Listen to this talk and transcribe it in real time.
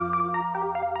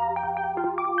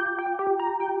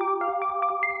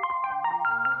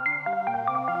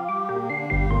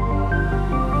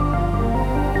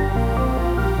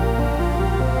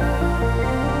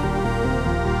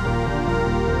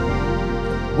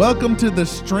Welcome to the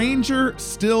Stranger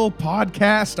Still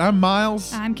podcast. I'm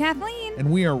Miles. I'm Kathleen.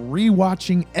 And we are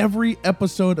rewatching every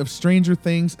episode of Stranger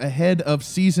Things ahead of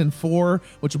season 4,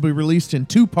 which will be released in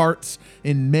 2 parts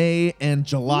in May and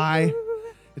July.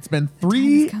 Ooh. It's been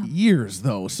 3 years,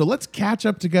 though. So let's catch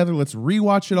up together. Let's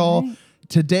rewatch it all. Right.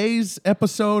 Today's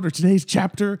episode, or today's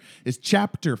chapter, is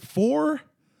chapter 4,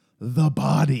 The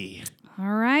Body. All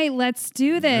right, let's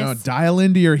do this. Dial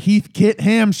into your Heathkit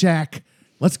Ham Shack.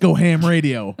 Let's go ham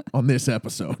radio on this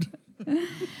episode.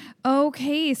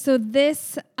 Okay, so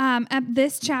this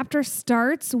chapter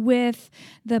starts with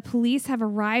the police have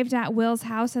arrived at Will's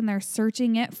house and they're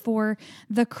searching it for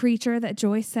the creature that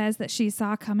Joyce says that she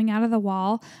saw coming out of the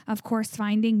wall. Of course,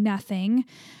 finding nothing.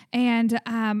 And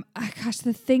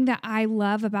the thing that I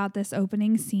love about this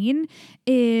opening scene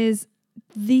is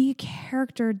the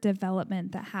character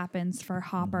development that happens for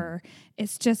Hopper.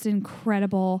 It's just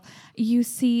incredible. You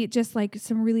see just like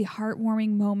some really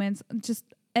heartwarming moments. Just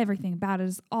everything about it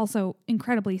is also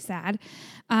incredibly sad.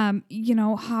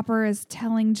 Hopper is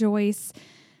telling Joyce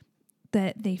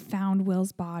that they found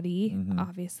Will's body. Mm-hmm.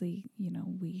 Obviously, we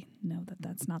know that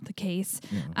that's not the case.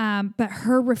 Yeah. But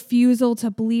her refusal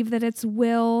to believe that it's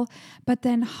Will, but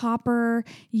then Hopper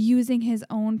using his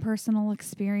own personal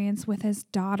experience with his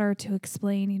daughter to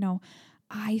explain,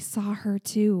 I saw her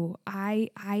too. I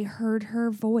heard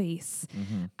her voice.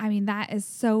 Mm-hmm. I mean, that is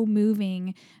so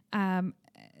moving.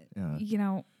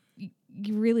 You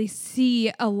really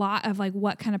see a lot of like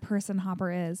what kind of person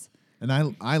Hopper is.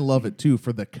 And I love it, too,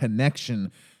 for the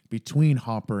connection between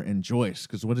Hopper and Joyce.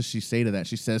 Because what does she say to that?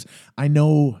 She says, I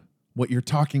know what you're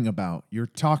talking about. You're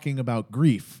talking about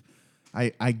grief.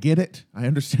 I get it. I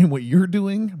understand what you're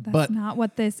doing. That's but not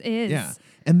what this is. Yeah.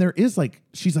 And there is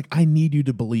she's like, I need you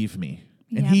to believe me.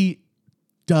 And he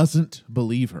doesn't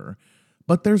believe her.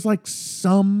 But there's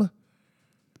some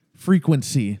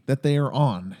frequency that they are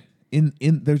on. In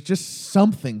there's just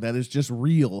something that is just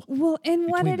real. Well, and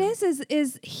what it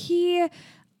is he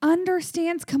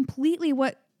understands completely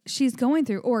what she's going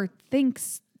through, or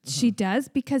thinks she does,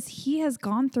 because he has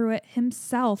gone through it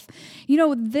himself.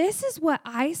 This is what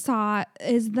I saw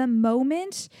is the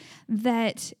moment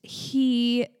that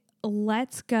he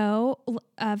lets go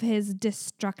of his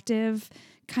destructive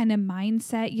kind of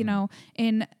mindset.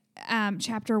 In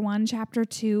chapter 1, chapter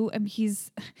 2, he's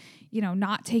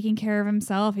not taking care of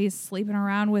himself. He's sleeping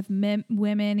around with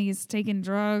women. He's taking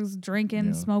drugs,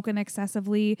 drinking, smoking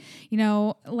excessively,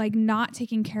 not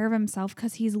taking care of himself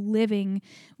because he's living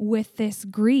with this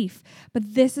grief.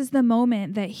 But this is the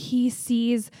moment that he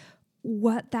sees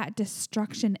what that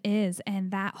destruction is and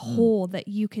that hole that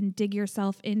you can dig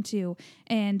yourself into,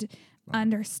 and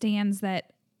understands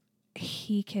that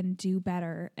he can do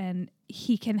better and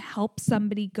he can help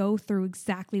somebody go through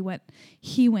exactly what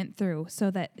he went through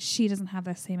so that she doesn't have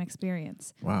the same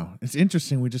experience. Wow. It's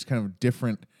interesting. We just kind of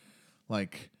different,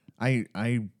 I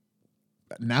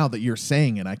now that you're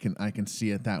saying it, I can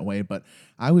see it that way, but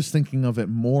I was thinking of it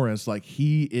more as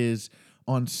he is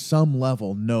on some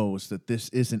level knows that this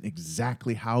isn't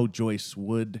exactly how Joyce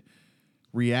would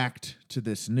react to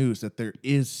this news, that there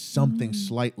is something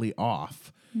slightly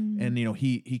off. And,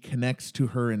 he connects to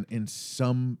her in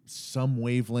some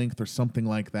wavelength or something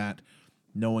like that,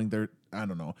 knowing I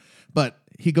don't know. But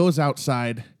he goes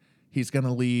outside, he's going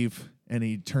to leave, and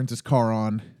he turns his car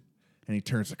on, and he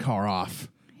turns the car off.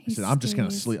 He said, I'm just going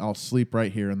to sleep. I'll sleep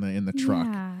right here in the truck.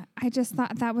 Yeah, I just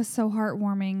thought that was so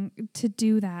heartwarming to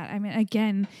do that. I mean,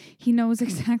 again, he knows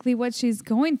exactly what she's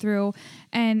going through,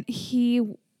 and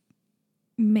he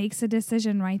makes a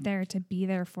decision right there to be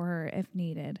there for her if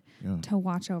needed, to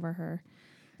watch over her.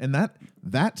 And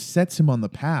that sets him on the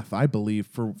path, I believe,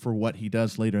 for what he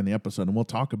does later in the episode. And we'll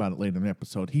talk about it later in the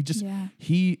episode. There's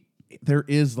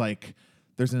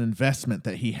an investment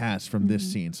that he has from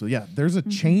this scene. So there's a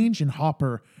change in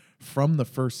Hopper from the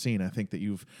first scene, I think, that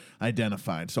you've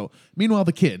identified. So meanwhile,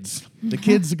 the kids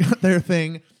got their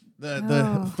thing.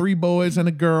 The 3 boys and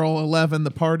a girl, 11,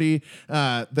 the party,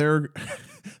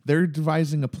 they're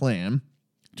devising a plan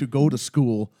to go to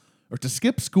school, or to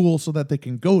skip school so that they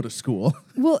can go to school.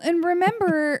 Well, and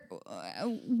remember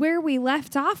where we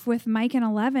left off with Mike and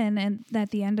 11 and at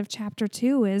the end of chapter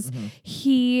 2 is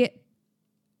he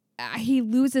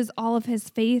loses all of his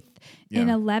faith in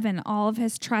 11, all of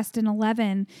his trust in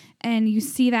 11. And you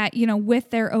see that, with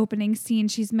their opening scene,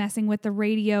 she's messing with the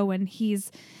radio and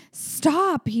he's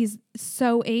so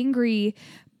angry.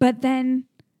 But then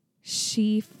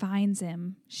she finds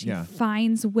him. She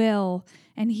finds Will,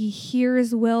 and he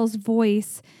hears Will's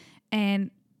voice, and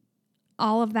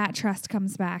all of that trust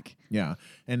comes back. Yeah.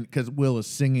 And because Will is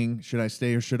singing, should I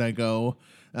stay or should I go?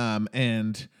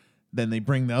 And then they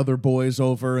bring the other boys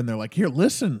over and they're like, here,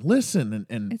 listen.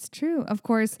 And It's true. Of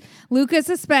course, Lucas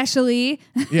especially.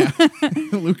 yeah,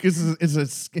 Lucas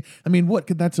I mean,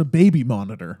 that's a baby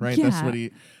monitor, right? Yeah.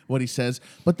 That's what he says.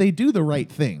 But they do the right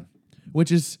thing,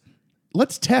 which is,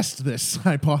 let's test this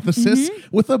hypothesis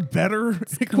with a better Go to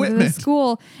the equipment.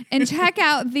 school and check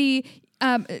out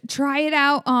try it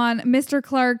out on Mr.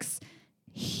 Clark's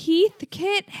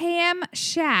Heathkit Ham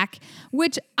Shack,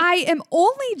 which I am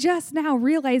only just now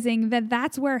realizing that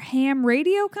that's where ham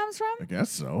radio comes from. I guess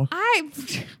so. I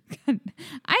had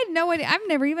no idea. I've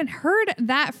never even heard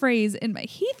that phrase in my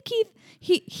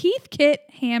Heathkit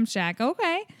Ham Shack.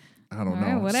 Okay. I don't All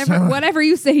know. right, whatever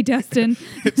you say, Dustin.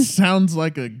 It sounds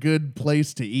like a good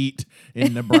place to eat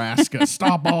in Nebraska.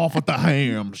 Stop off at the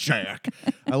ham shack.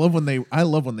 I love when they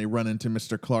run into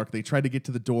Mr. Clark. They try to get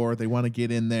to the door. They want to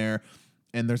get in there,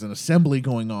 and there's an assembly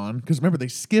going on because remember they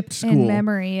skipped school In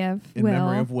memory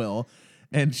of Will,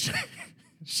 and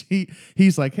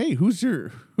he's like, hey, who's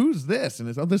this? And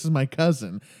it's, oh, this is my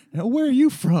cousin. And, where are you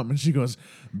from? And she goes,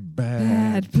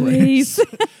 bad place.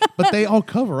 But they all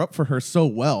cover up for her so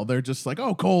well. They're just like,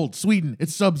 oh, cold, Sweden,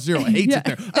 it's sub-zero. I hate it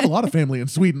there. I have a lot of family in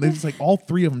Sweden. They just like all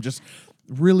three of them just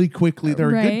really quickly.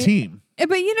 They're a good team.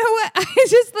 But you know what? I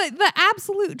just like the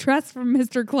absolute trust from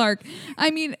Mr. Clark.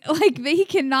 I mean, like he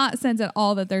cannot sense at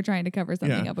all that they're trying to cover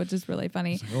something up, which is really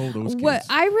funny. Like, oh, those kids. What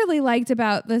I really liked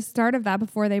about the start of that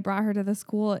before they brought her to the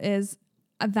school is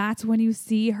that's when you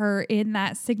see her in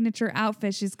that signature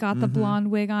outfit. She's got the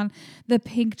blonde wig on, the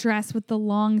pink dress with the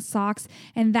long socks,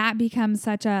 and that becomes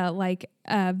such a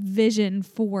vision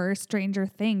for Stranger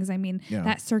Things. I mean,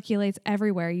 that circulates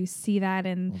everywhere. You see that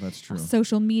in that's true.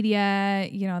 social media,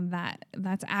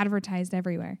 that's advertised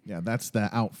everywhere. Yeah, that's the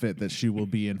outfit that she will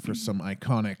be in for some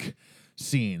iconic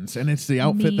scenes, and it's the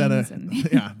outfit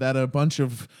that a bunch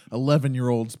of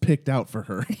 11-year-olds picked out for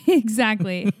her.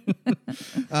 Exactly.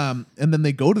 And then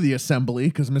they go to the assembly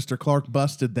because Mr. Clark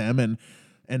busted them,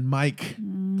 and Mike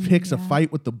picks a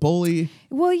fight with the bully.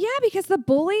 Well, yeah, because the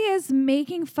bully is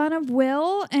making fun of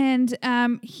Will, and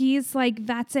he's like,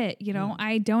 that's it,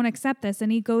 I don't accept this.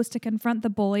 And he goes to confront the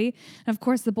bully. And of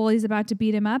course, the bully's about to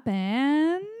beat him up,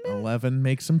 and 11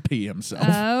 makes him pee himself.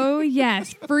 Oh,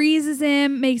 yes. Freezes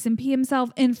him, makes him pee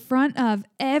himself in front of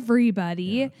everybody.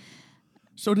 Yeah.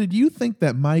 So did you think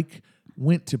that Mike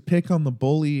went to pick on the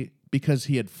bully because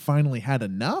he had finally had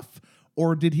enough?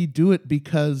 Or did he do it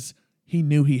because he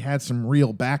knew he had some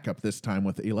real backup this time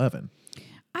with 11?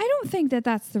 I don't think that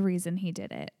that's the reason he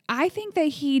did it. I think that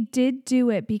he did do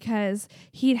it because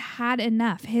he'd had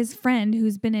enough. His friend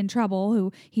who's been in trouble,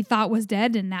 who he thought was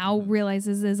dead and now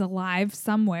realizes is alive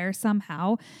somewhere,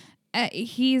 somehow,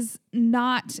 he's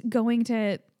not going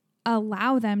to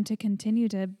allow them to continue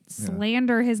to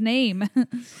slander his name.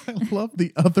 I love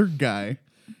the other guy.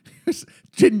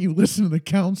 Didn't you listen to the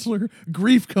counselor?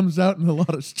 Grief comes out in a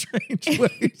lot of strange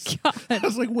ways. I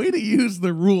was like, way to use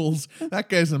the rules. That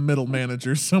guy's a middle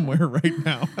manager somewhere right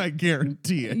now. I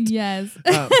guarantee it. Yes.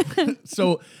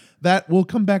 So that we'll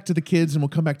come back to the kids and we'll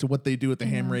come back to what they do at the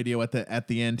ham radio at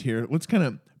the end here. Let's kind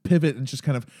of pivot and just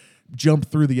kind of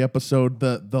jump through the episode.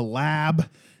 The lab.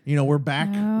 We're back.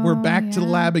 We're back to the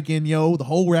lab again, the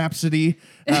whole Rhapsody.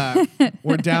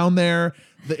 We're down there.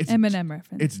 Eminem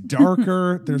reference. It's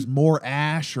darker. There's more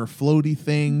ash or floaty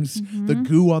things. Mm-hmm. The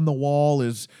goo on the wall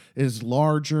is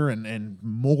larger and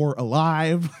more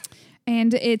alive.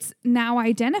 And it's now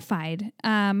identified.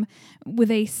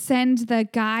 They send the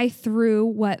guy through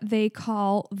what they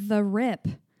call the rip.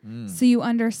 So you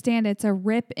understand it's a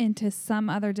rip into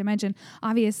some other dimension.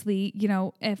 Obviously,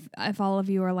 if all of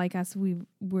you are like us,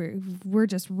 we're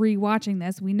just rewatching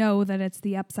this. We know that it's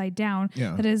the upside down.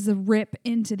 Yeah. That is a rip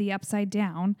into the upside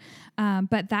down.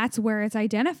 But that's where it's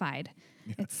identified.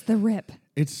 Yeah. It's the rip.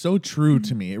 It's so true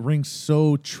to me. It rings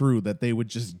so true that they would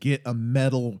just get a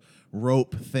metal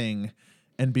rope thing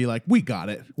and be like, "We got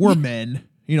it. We're men.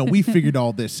 We figured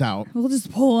all this out. We'll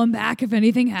just pull them back if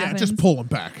anything happens." Yeah, just pull them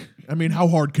back. I mean, how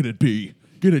hard could it be?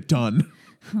 Get it done.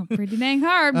 Pretty dang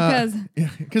hard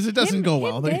because it doesn't go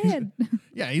well.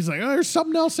 He's like, oh, there's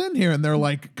something else in here. And they're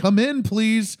like, come in,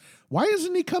 please. Why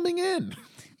isn't he coming in?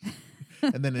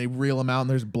 And then they reel him out and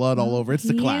there's blood all over. It's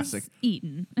the classic.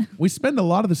 Eaten. We spend a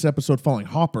lot of this episode following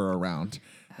Hopper around.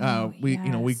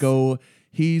 We go,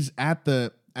 he's at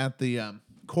the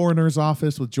coroner's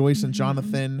office with Joyce and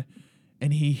Jonathan,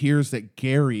 and he hears that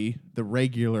Gary, the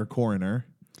regular coroner,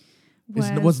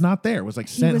 was not there. Was sent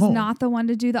home. He was not the one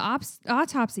to do the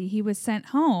autopsy. He was sent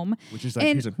home. Which is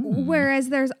like, whereas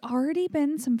there's already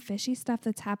been some fishy stuff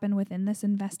that's happened within this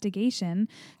investigation.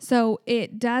 So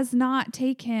it does not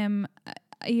take him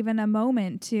even a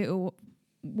moment to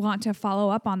want to follow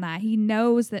up on that. He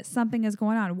knows that something is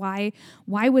going on.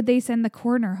 Why would they send the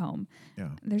coroner home? Yeah.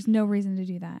 There's no reason to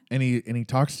do that. And he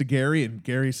talks to Gary, and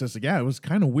Gary says, yeah, it was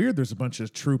kind of weird. There's a bunch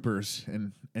of troopers.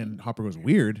 And Hopper goes,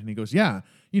 weird? And he goes, yeah,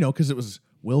 because it was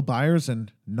Will Byers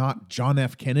and not John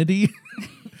F. Kennedy,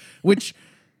 which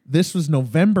this was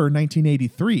November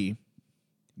 1983,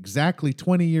 exactly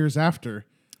 20 years after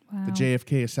the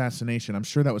JFK assassination. I'm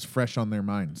sure that was fresh on their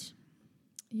minds.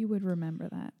 You would remember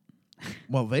that.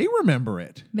 Well, they remember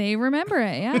it. They remember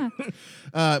it, yeah.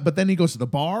 But then he goes to the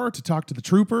bar to talk to the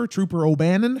Trooper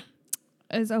O'Bannon.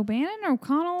 Is O'Bannon or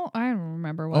O'Connell? I don't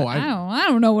remember what. Oh, I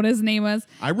don't know what his name was.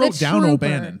 I wrote down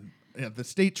O'Bannon, the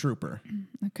state trooper.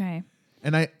 Okay.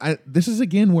 And I this is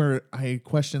again where I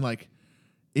question, like,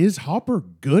 is Hopper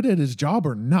good at his job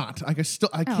or not? Like,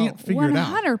 I can't figure it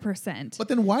out. 100%. But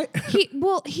then why?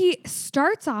 He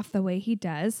starts off the way he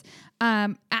does,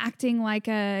 acting like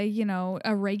a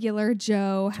regular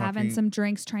Joe, having some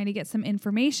drinks, trying to get some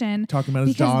information, talking about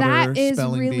his daughter, that is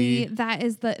spelling really bee. that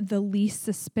is the least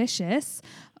suspicious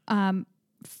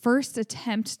first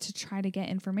attempt to try to get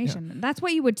information. Yeah. That's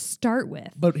what you would start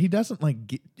with. But he doesn't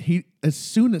as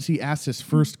soon as he asks his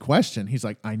first question, he's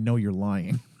like, I know you're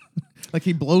lying. Like,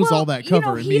 he blows all that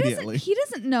cover immediately. He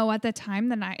doesn't know at the time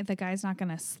that the guy's not going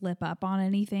to slip up on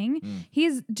anything.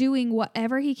 He's doing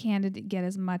whatever he can to get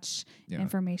as much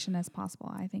information as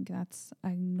possible. I think that's a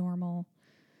normal.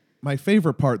 My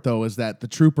favorite part, though, is that the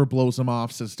trooper blows him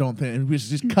off, says, don't think, and it was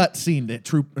just cut scene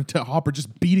to Hopper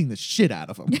just beating the shit out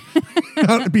of him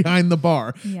out behind the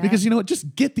bar. Yeah. Because,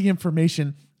 just get the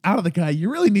information out of the guy.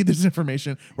 You really need this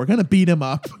information. We're going to beat him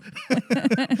up.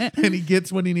 And he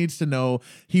gets what he needs to know.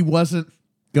 He wasn't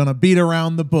going to beat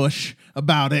around the bush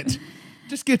about it.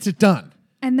 Just gets it done.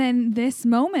 And then this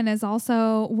moment is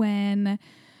also when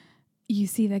you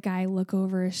see the guy look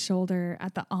over his shoulder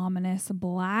at the ominous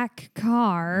black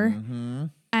car. Mm-hmm.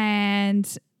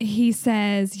 And he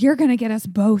says, you're going to get us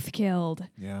both killed.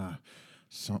 Yeah.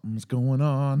 Something's going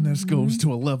on. This goes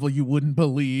to a level you wouldn't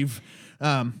believe.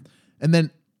 And then,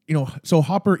 so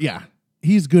Hopper,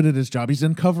 he's good at his job. He's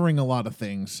uncovering a lot of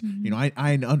things. Mm-hmm.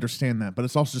 I understand that, but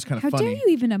it's also just kind of funny. How dare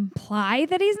you even imply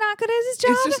that he's not good at his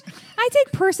job? I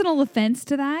take personal offense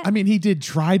to that. I mean, he did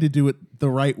try to do it the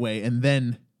right way and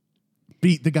then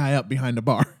beat the guy up behind a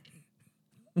bar.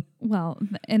 Well,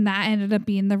 and that ended up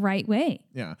being the right way.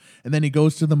 Yeah. And then he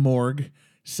goes to the morgue,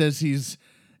 says he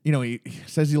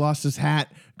says he lost his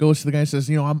hat, goes to the guy and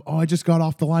says, I just got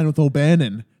off the line with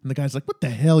O'Bannon. And the guy's like, what the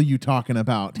hell are you talking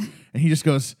about? And he just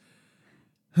goes,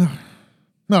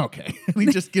 okay. And he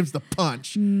just gives the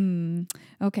punch.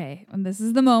 Okay. And this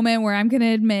is the moment where I'm going to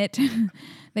admit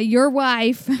that your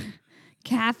wife,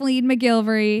 Kathleen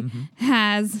McGilvery,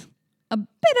 has a bit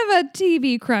of a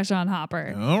TV crush on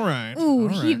Hopper. All right. Ooh,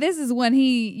 this is when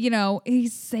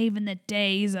he's saving the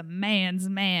day. He's a man's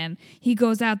man. He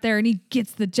goes out there and he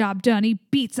gets the job done. He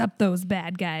beats up those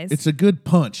bad guys. It's a good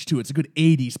punch, too. It's a good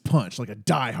 80s punch, like a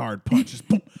die-hard punch. Just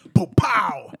boom, boom,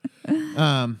 pow.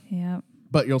 Yeah.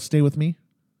 But you'll stay with me?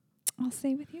 I'll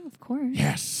stay with you, of course.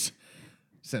 Yes.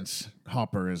 Since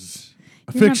Hopper is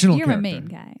a fictional character. You're a main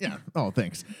guy. Yeah. Oh,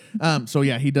 thanks. So,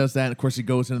 he does that. Of course, he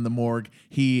goes into the morgue.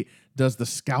 He does the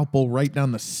scalpel right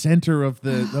down the center of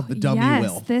the dummy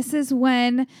will. This is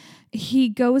when he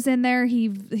goes in there.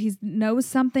 He knows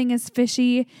something is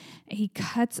fishy. He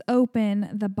cuts open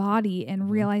the body and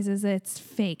realizes it's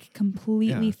fake,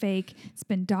 completely fake. It's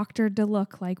been doctored to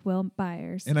look like Will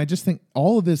Byers. And I just think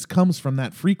all of this comes from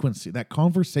that frequency, that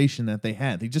conversation that they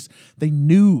had. They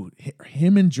knew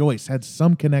him and Joyce had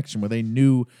some connection where they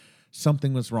knew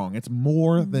something was wrong. It's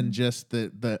more than just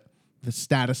the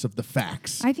status of the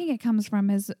facts. I think it comes from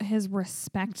his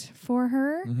respect for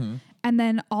her, and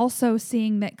then also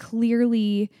seeing that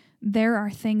clearly there are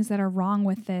things that are wrong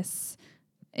with this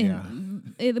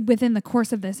within the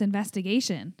course of this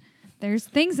investigation. There's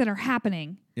things that are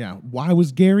happening. Yeah. Why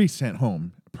was Gary sent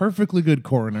home? Perfectly good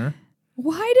coroner.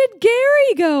 Why did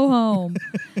Gary go home?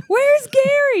 Where's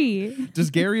Gary? Does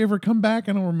Gary ever come back?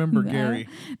 I don't remember Gary.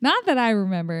 Not that I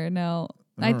remember, no.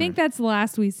 I think that's the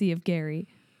last we see of Gary.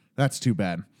 That's too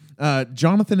bad.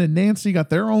 Jonathan and Nancy got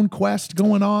their own quest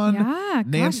going on. Yeah,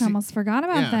 Nancy, I almost forgot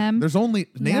about them. There's only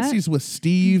Nancy's with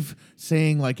Steve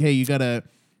saying like, hey, you gotta,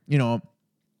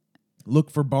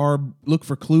 look for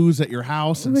clues at your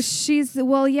house. And she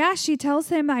tells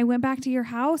him, I went back to your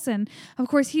house. And of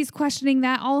course he's questioning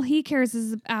that. All he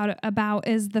cares about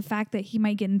is the fact that he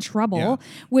might get in trouble,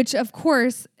 which of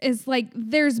course is like,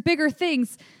 there's bigger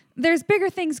things. There's bigger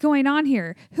things going on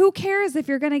here. Who cares if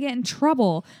you're going to get in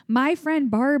trouble? My friend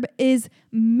Barb is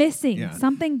missing. Yeah.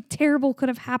 Something terrible could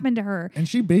have happened to her. And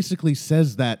she basically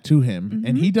says that to him,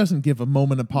 and he doesn't give a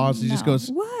moment of pause. He just goes,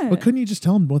 What? But couldn't you just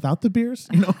tell him without the beers?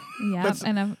 You know? Yep.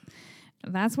 And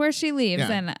that's where she leaves.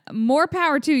 Yeah. And more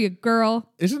power to you, girl.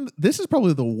 This is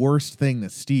probably the worst thing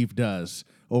that Steve does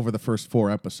over the first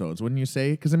 4 episodes, wouldn't you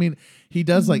say? Because, I mean, he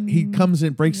does, like, he comes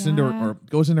in, breaks into her, or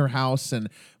goes into her house and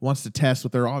wants to test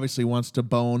with her, obviously wants to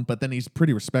bone, but then he's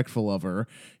pretty respectful of her.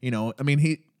 You know, I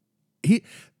mean,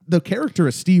 the character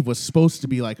of Steve was supposed to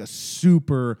be like a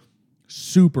super,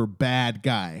 super bad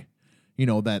guy, you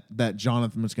know, that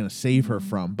Jonathan was going to save her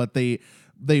from. But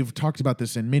they've talked about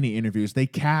this in many interviews. They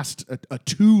cast a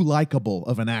too likable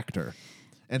of an actor.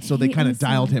 And so they kind of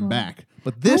dialed him back.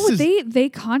 But they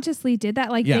consciously did that.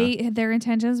 Like their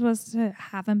intentions was to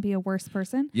have him be a worse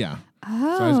person. Yeah.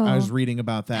 Oh, so I was reading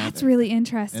about that. That's really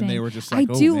interesting. And they were just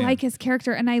like, I do like his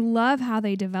character, and I love how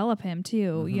they develop him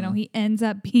too. You know, he ends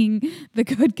up being the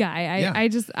good guy.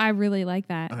 I really like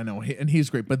that. I know, and he's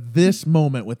great. But this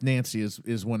moment with Nancy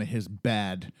is one of his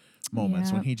bad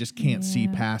moments when he just can't see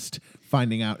past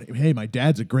finding out, hey, my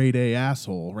dad's a grade A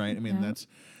asshole, right? I mean, that's.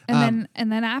 And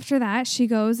then after that, she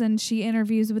goes and she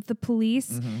interviews with the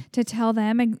police to tell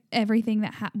them everything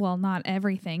that well, not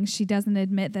everything. She doesn't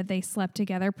admit that they slept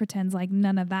together, pretends like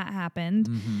none of that happened.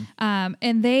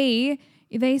 And they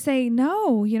say,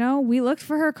 no, you know, we looked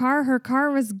for her car. Her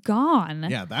car was gone.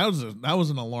 Yeah, that was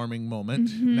an alarming moment.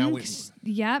 Now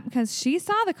because she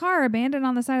saw the car abandoned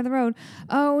on the side of the road.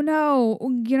 Oh no,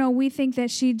 you know, we think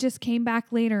that she just came back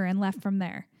later and left from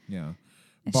there. Yeah.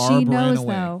 She knows,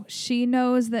 though. She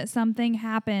knows that something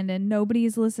happened and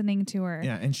nobody's listening to her.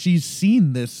 Yeah, and she's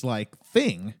seen this, like,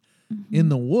 thing in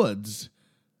the woods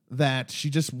that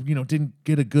she just, you know, didn't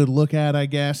get a good look at, I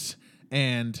guess.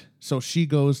 And so she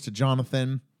goes to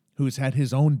Jonathan, who's had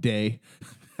his own day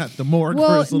at the morgue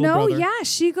for his little brother. Yeah,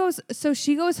 she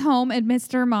goes home, admits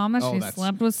to her mom that she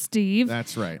slept with Steve.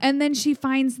 That's right. And then she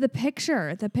finds the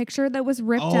picture that was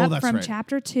ripped up from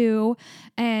chapter 2,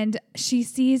 and she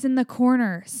sees in the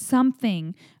corner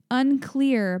something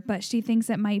unclear, but she thinks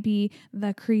it might be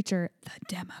the creature, the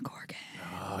Demogorgon.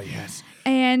 Oh, yes.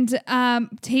 And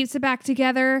tapes it back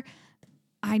together.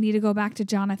 I need to go back to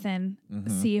Jonathan,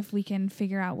 see if we can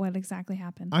figure out what exactly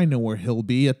happened. I know where he'll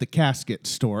be, at the casket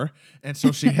store. And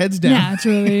so she heads down.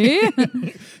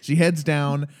 Naturally. She heads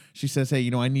down. She says, hey, you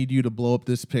know, I need you to blow up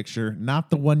this picture. Not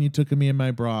the one you took of me in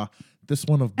my bra. This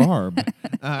one of Barb.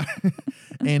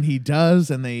 And he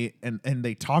does, and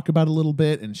they talk about it a little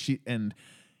bit, and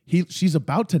she's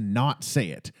about to not say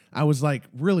it. I was like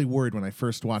really worried when I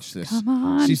first watched this. Come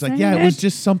on, she's like, yeah, it was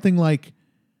just something like.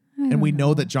 And we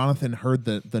know that Jonathan heard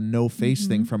the no face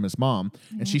thing from his mom,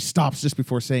 and she stops just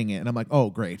before saying it. And I'm like,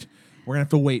 oh, great. We're going to have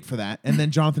to wait for that. And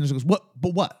then Jonathan just goes, what?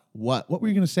 But what? What were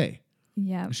you going to say?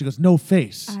 Yeah. And she goes, no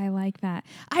face. I like that.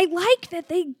 I like that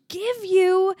they give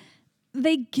you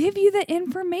the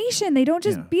information. They don't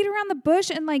just beat around the bush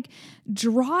and like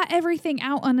draw everything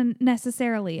out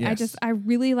unnecessarily. Yes. I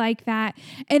really like that.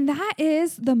 And that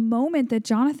is the moment that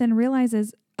Jonathan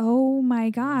realizes, oh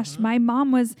my gosh, my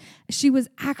mom was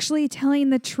actually telling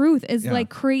the truth, as like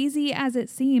crazy as it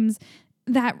seems,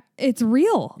 that it's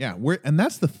real. Yeah. And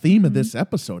that's the theme of this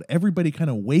episode. Everybody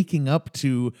kind of waking up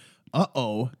to,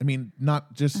 I mean,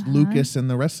 not just Lucas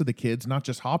and the rest of the kids, not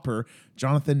just Hopper,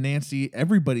 Jonathan, Nancy,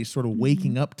 everybody's sort of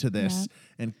waking up to this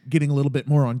and getting a little bit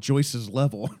more on Joyce's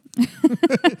level.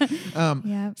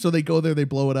 So they go there, they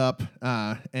blow it up,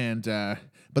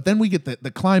 but then we get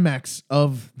the climax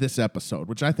of this episode,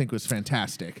 which I think was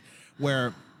fantastic,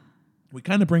 where we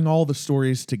kind of bring all the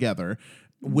stories together.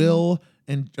 Will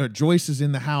and Joyce is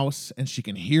in the house, and she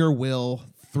can hear Will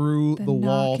through the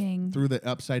wall, through the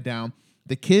upside down.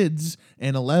 The kids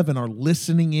and 11 are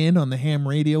listening in on the ham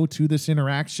radio to this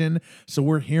interaction. So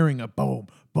we're hearing a boom,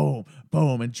 boom,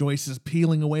 boom, and Joyce is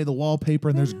peeling away the wallpaper,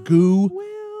 and there's goo.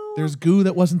 There's goo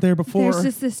that wasn't there before. There's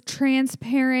just this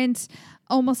transparent,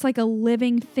 almost like a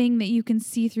living thing that you can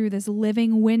see through this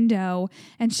living window.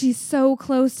 And she's so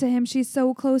close to him. She's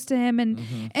so close to him.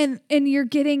 And you're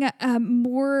getting a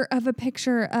more of a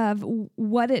picture of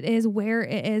what it is, where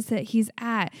it is that he's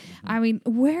at. I mean,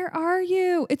 where are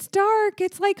you? It's dark.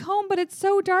 It's like home, but it's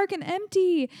so dark and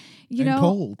empty,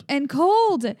 cold. And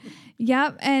cold.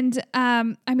 Yep. And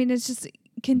I mean, it's just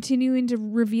continuing to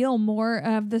reveal more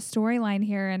of the storyline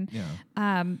here. And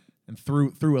and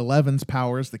through 11's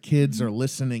powers, the kids are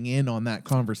listening in on that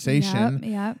conversation.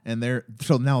 Yep. And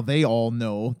so now they all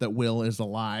know that Will is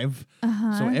alive.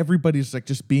 So everybody's like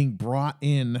just being brought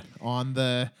in on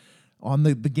the on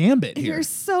the gambit here. You're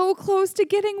so close to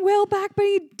getting Will back, but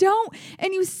you don't.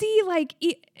 And you see, like,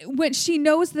 when she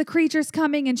knows the creature's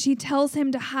coming and she tells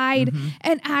him to hide.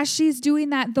 And as she's doing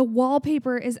that, the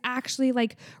wallpaper is actually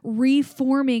like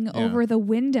reforming over the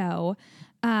window.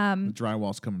 The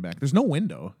drywall's coming back. There's no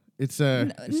window. It's just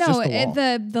a wall.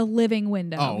 the living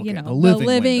window. Oh, okay. You know, the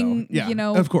living window. Yeah, you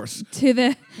know, of course, to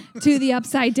the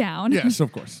upside down. Yes,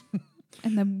 of course.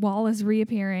 And the wall is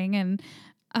reappearing, and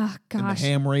oh gosh, and the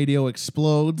ham radio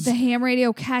explodes. The ham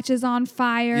radio catches on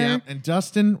fire. Yeah, and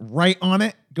Dustin, right on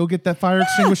it. Go get that fire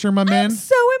extinguisher, my man. I'm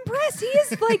so impressed. He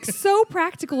is like so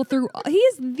practical through. He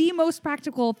is the most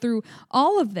practical through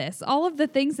all of this. All of the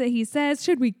things that he says.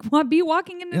 Should we be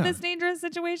walking into this dangerous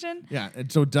situation? Yeah, and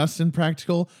so Dustin,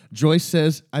 practical. Joyce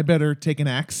says, "I better take an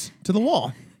axe to the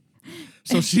wall."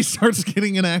 So she starts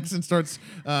getting an axe and starts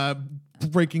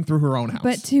breaking through her own house.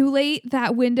 But too late.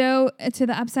 That window to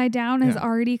the upside down has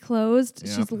already closed.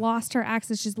 Yep. She's lost her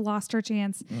access. She's lost her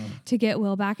chance to get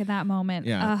Will back at that moment.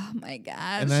 Yeah. Oh my gosh.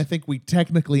 And I think we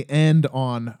technically end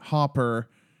on Hopper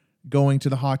going to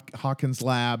the Hawkins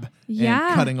lab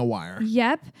and cutting a wire.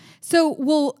 Yep. So,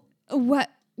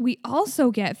 what we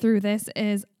also get through this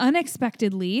is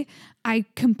unexpectedly, I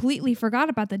completely forgot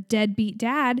about the deadbeat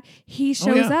dad. He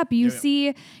shows up. You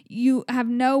see, you have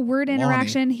no word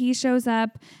interaction. Lonnie. He shows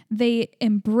up. They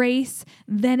embrace.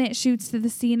 Then it shoots to the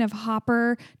scene of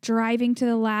Hopper driving to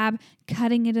the lab,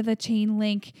 cutting into the chain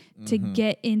link to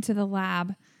get into the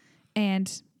lab,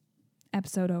 and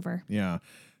episode over. Yeah.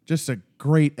 Just a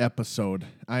great episode.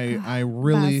 I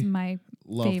really That's my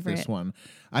love favorite. this one.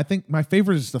 I think my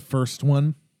favorite is the first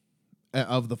one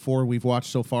of the 4 we've watched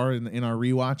so far in our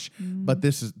rewatch, but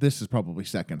this is probably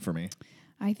second for me.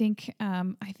 I think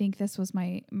this was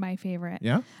my favorite.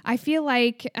 Yeah. I feel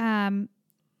like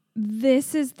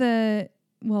this is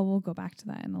we'll go back to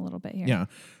that in a little bit here. Yeah.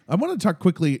 I want to talk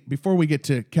quickly before we get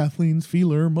to Kathleen's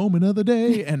feeler moment of the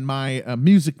day and my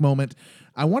music moment.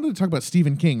 I wanted to talk about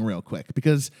Stephen King real quick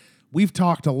because we've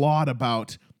talked a lot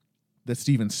about the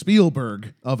Steven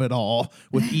Spielberg of it all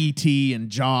with E.T. and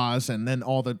Jaws and then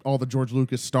all the George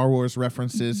Lucas Star Wars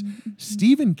references.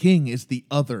 Stephen King is the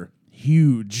other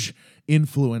huge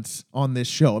influence on this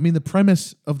show. I mean, the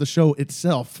premise of the show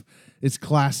itself is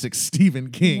classic Stephen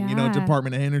King, you know,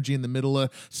 Department of Energy in the middle of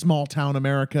small town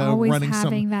America. Always running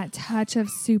having that touch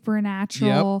of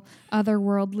supernatural,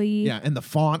 otherworldly. Yeah, and the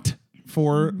font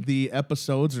for the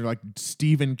episodes are like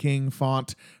Stephen King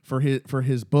font for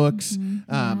his books.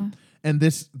 And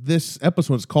this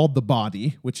episode is called The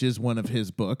Body, which is one of his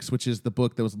books, which is the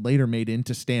book that was later made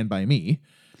into Stand By Me.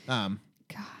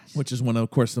 Which is one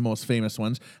of course, the most famous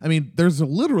ones. I mean, there's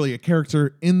literally a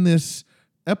character in this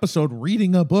episode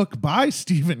reading a book by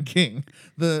Stephen King,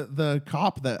 the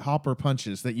cop that Hopper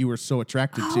punches that you were so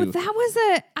attracted to.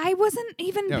 I wasn't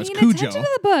even paying Cujo. attention to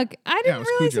the book. I didn't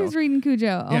realize he was reading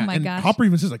Cujo. Oh my gosh. Hopper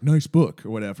even says like, nice book or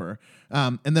whatever.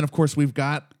 And then of course we've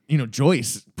got,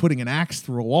 Joyce putting an axe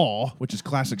through a wall, which is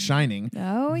classic Shining.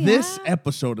 Oh, yeah. This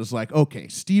episode is like, okay,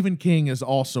 Stephen King is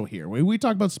also here. We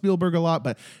talk about Spielberg a lot,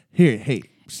 but hey,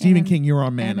 Stephen King, you're our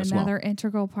man as well. Another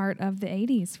integral part of the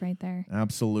 80s right there.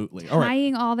 Absolutely. All right.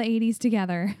 Tying all the 80s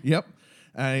together. Yep.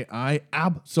 I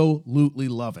absolutely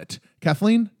love it.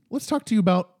 Kathleen, let's talk to you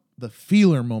about the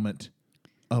feeler moment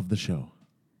of the show.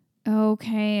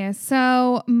 Okay,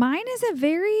 so mine is a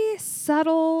very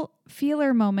subtle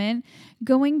feeler moment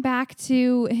going back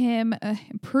to him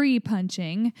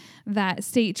pre-punching that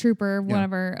state trooper,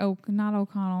 whatever, not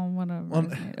O'Connell,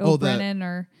 whatever, O'Brennan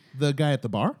or... The guy at the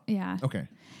bar? Yeah. Okay.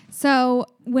 So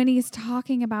when he's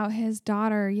talking about his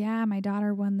daughter, my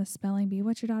daughter won the spelling bee.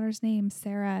 What's your daughter's name?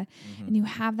 Sarah. And you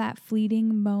have that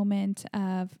fleeting moment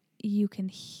of you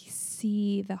can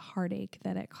see the heartache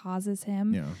that it causes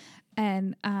him. Yeah.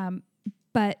 And,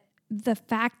 but the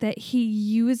fact that he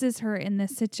uses her in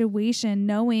this situation,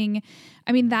 knowing,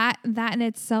 I mean, that in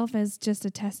itself is just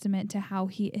a testament to how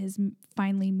he is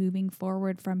finally moving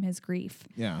forward from his grief.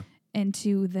 Yeah.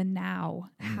 Into the now.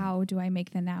 How do I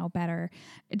make the now better?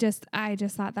 I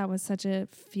just thought that was such a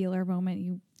feeler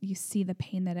moment. You see the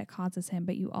pain that it causes him,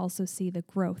 but you also see the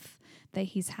growth that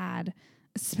he's had,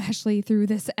 especially through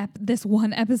this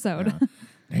one episode.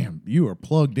 Damn, you are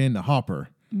plugged into Hopper.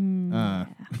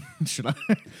 Should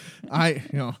I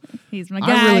he's my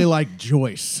guy. I really like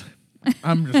Joyce.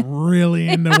 I'm just really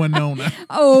into Winona.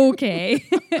 Okay.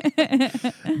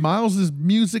 Miles's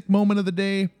music moment of the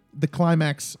day, the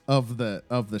climax of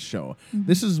the show.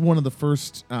 This is one of the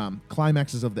first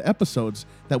climaxes of the episodes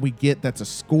that we get that's a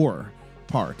score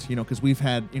part, because we've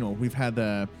had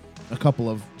a couple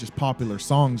of just popular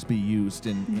songs be used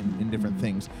in different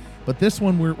things. But this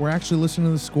one, we're actually listening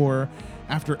to the score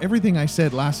after everything I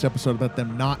said last episode about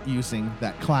them not using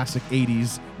that classic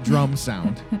 80s drum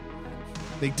sound.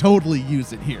 They totally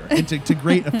use it here, and to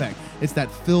great effect. It's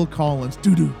that Phil Collins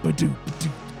doo-doo, ba-doo, ba-doo,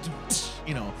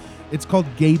 ba-doo, It's called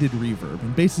gated reverb,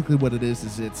 and basically what it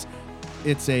is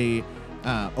it's a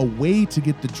way to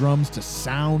get the drums to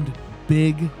sound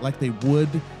big like they would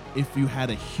if you had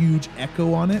a huge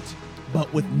echo on it,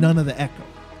 but with none of the echo.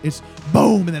 It's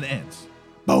boom and then it ends.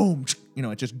 Boom,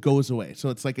 it just goes away. So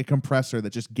it's like a compressor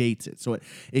that just gates it. So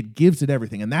it gives it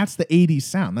everything. And that's the 80s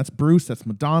sound. That's Bruce, that's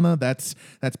Madonna, that's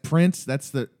Prince,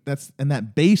 and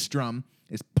that bass drum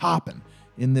is popping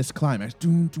in this climax.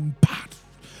 Doom, doom, pat,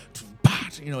 doom,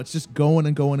 pat. It's just going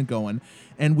and going and going.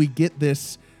 And we get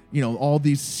this, all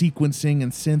these sequencing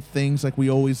and synth things like we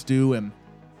always do. And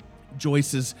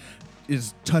Joyce is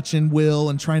touching Will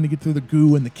and trying to get through the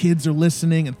goo, and the kids are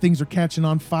listening and things are catching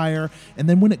on fire. And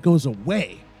then when it goes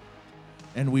away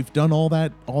and we've done all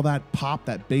that pop,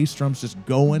 that bass drum's just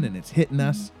going and it's hitting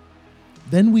us,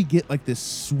 then we get like this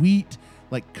sweet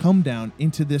like come down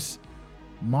into this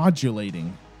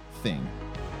modulating thing.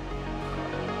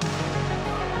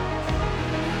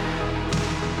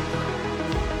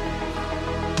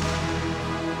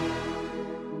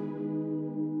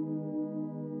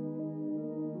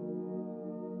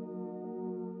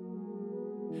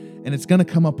 And it's going to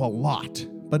come up a lot,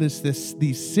 but it's these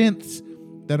synths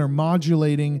that are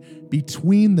modulating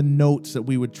between the notes that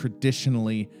we would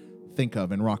traditionally think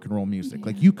of in rock and roll music. Yeah.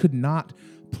 Like you could not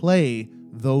play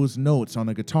those notes on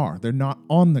a guitar. They're not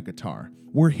on the guitar.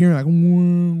 We're hearing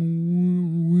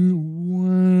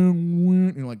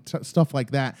like stuff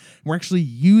like that. We're actually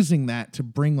using that to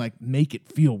make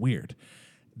it feel weird.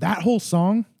 That whole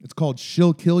song, it's called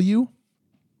She'll Kill You.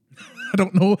 I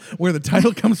don't know where the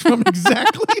title comes from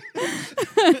exactly.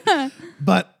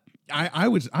 But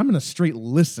I'm going to straight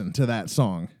listen to that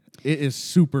song. It is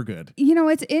super good.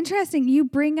 It's interesting. You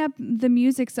bring up the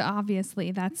music, so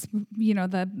obviously that's,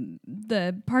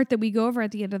 the part that we go over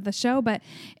at the end of the show, but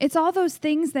it's all those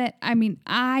things that,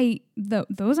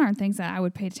 those aren't things that I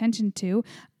would pay attention to.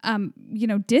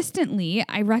 Distantly,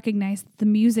 I recognize the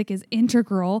music is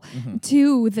integral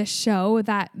to the show.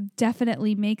 That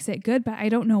definitely makes it good, but I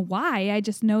don't know why. I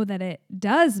just know that it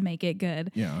does make it good.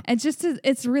 Yeah.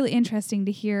 It's really interesting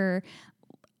to hear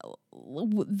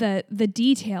the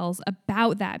details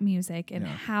about that music and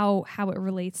how it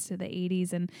relates to the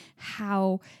 80s and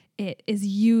how it is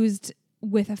used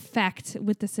with effect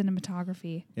with the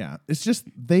cinematography. Yeah. It's just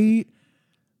they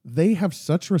have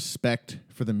such respect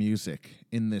for the music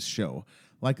in this show.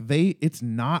 Like it's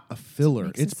not a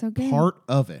filler. It's so part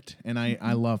of it. And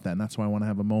I love that. And that's why I want to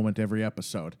have a moment every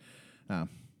episode. Yeah,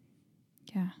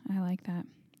 I like that.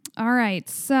 All right.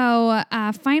 So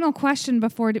final question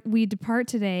before we depart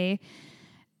today.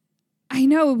 I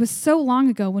know it was so long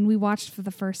ago when we watched for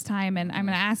the first time, and I'm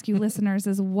going to ask you listeners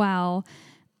as well.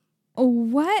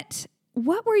 What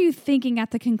were you thinking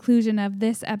at the conclusion of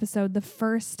this episode the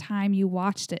first time you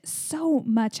watched it? So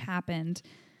much happened.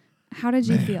 How did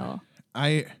you feel?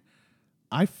 I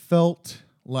felt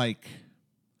like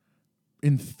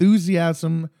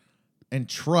enthusiasm and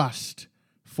trust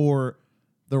for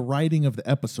the writing of the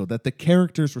episode, that the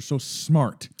characters were so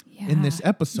smart in this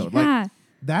episode. Yeah. Like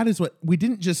that is what we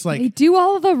didn't just they do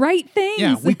all of the right things.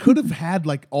 Yeah, we could have had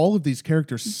like all of these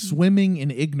characters swimming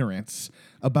in ignorance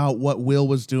about what Will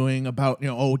was doing, about,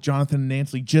 Jonathan and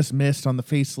Nancy just missed on the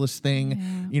faceless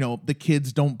thing. Yeah. The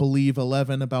kids don't believe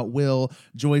Eleven about Will.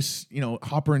 Joyce,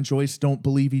 Hopper and Joyce don't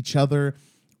believe each other.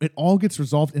 It all gets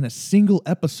resolved in a single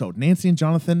episode. Nancy and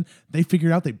Jonathan, they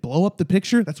figured out they blow up the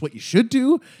picture. That's what you should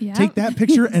do. Yep. Take that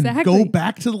picture and go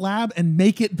back to the lab and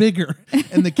make it bigger.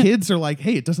 And the kids are like,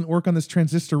 hey, it doesn't work on this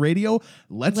transistor radio.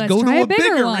 Let's go to a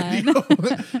bigger radio.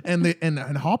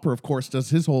 and Hopper, of course,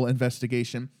 does his whole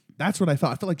investigation. That's what I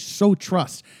felt. I felt like so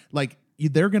trust. Like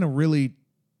they're going to really,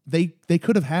 they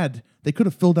could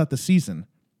have filled out the season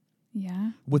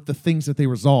with the things that they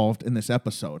resolved in this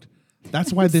episode.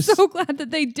 That's why this. I'm so glad that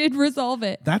they did resolve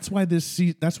it. That's why this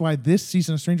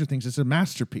season of Stranger Things is a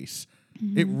masterpiece.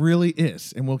 Mm-hmm. It really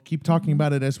is, and we'll keep talking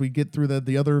about it as we get through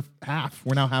the other half.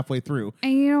 We're now halfway through,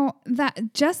 and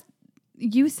that just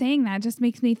you saying that just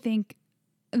makes me think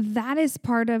that is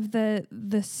part of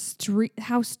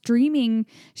how streaming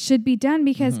should be done,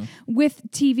 because with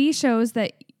TV shows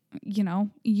that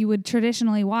you would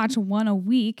traditionally watch one a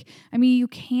week. I mean, you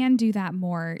can do that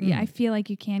more. Yeah, I feel like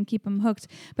you can keep them hooked.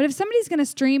 But if somebody's going to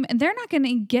stream and they're not going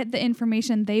to get the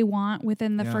information they want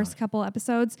within the first couple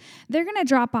episodes, they're going to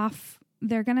drop off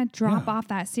drop off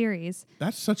that series.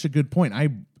 That's such a good point.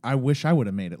 I wish I would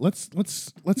have made it. Let's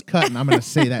cut, and I'm going to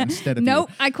say that instead of Nope,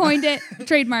 you. I coined it.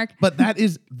 Trademark. But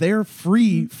they're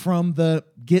free from the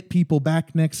get people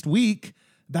back next week.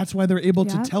 That's why they're able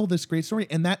to tell this great story.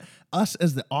 And that us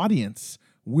as the audience,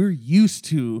 we're used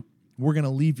to, we're going to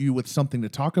leave you with something to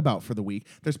talk about for the week.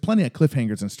 There's plenty of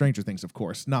cliffhangers and Stranger Things, of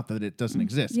course. Not that it doesn't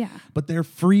exist. Yeah. But they're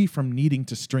free from needing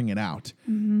to string it out.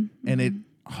 And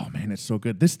oh man, it's so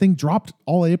good. This thing dropped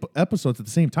all episodes at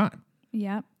the same time.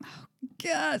 Yep. Oh,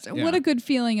 gosh, what a good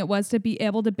feeling it was to be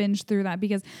able to binge through that,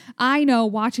 because I know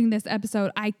watching this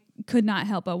episode, I could not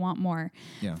help but want more.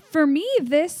 Yeah. For me,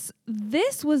 this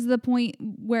was the point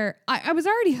where I was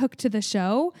already hooked to the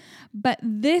show, but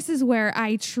this is where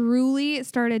I truly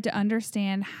started to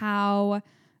understand how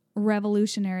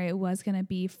revolutionary it was going to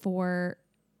be for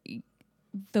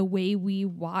the way we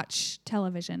watch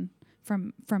television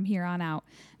from here on out.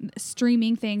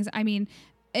 Streaming things, I mean,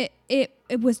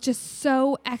 it was just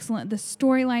so excellent. The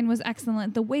storyline was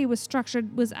excellent. The way it was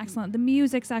structured was excellent. The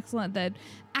music's excellent. The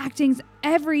acting's,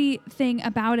 everything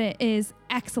about it is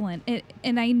excellent.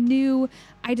 And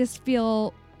I just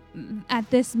feel at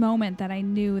this moment that I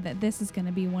knew that this is going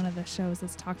to be one of the shows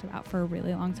that's talked about for a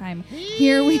really long time.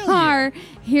 Here we are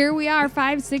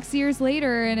 5-6 years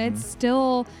later, and it's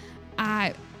still,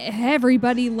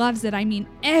 everybody loves it. I mean,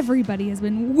 everybody has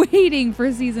been waiting for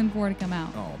season 4 to come out.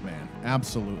 Oh man,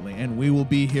 absolutely. And we will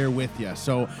be here with you.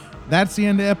 So that's the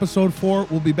end of episode 4.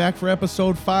 We'll be back for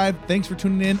episode 5. Thanks for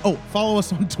tuning in. Oh, follow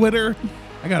us on Twitter.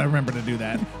 I got to remember to do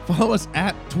that. Follow us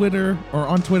on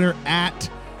Twitter at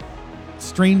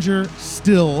Stranger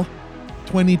Still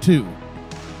 22.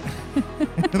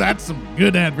 That's some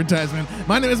good advertisement.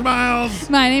 My name is Miles.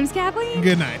 My name's Kathleen.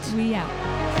 Good night. We out.